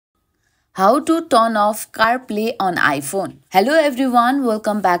How to turn off CarPlay on iPhone. Hello everyone,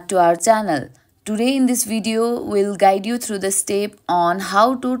 welcome back to our channel. Today in this video, we'll guide you through the step on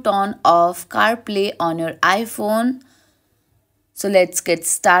how to turn off CarPlay on your iPhone. So let's get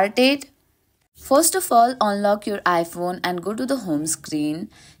started. First of all, unlock your iPhone and go to the home screen.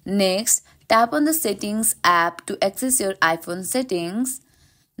 Next, tap on the Settings app to access your iPhone settings.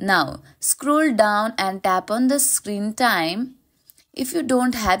 Now, scroll down and tap on the screen time. If you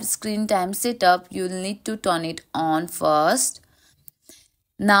don't have screen time set up, you'll need to turn it on first.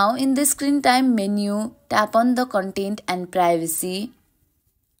 Now in the screen time menu, tap on the content and privacy.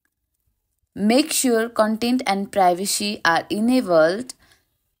 Make sure content and privacy are enabled.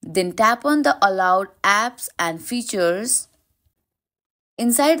 Then tap on the allowed apps and features.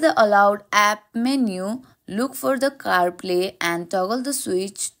 Inside the allowed app menu, look for the CarPlay and toggle the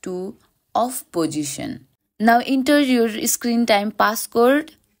switch to off position. Now enter your screen time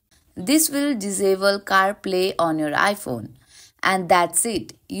passcode. This will disable CarPlay on your iPhone. And that's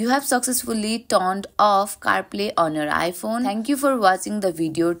it. You have successfully turned off CarPlay on your iPhone. Thank you for watching the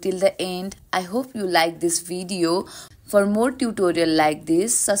video till the end. I hope you like this video. For more tutorial like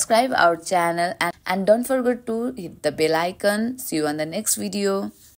this, subscribe our channel and don't forget to hit the bell icon. See you on the next video.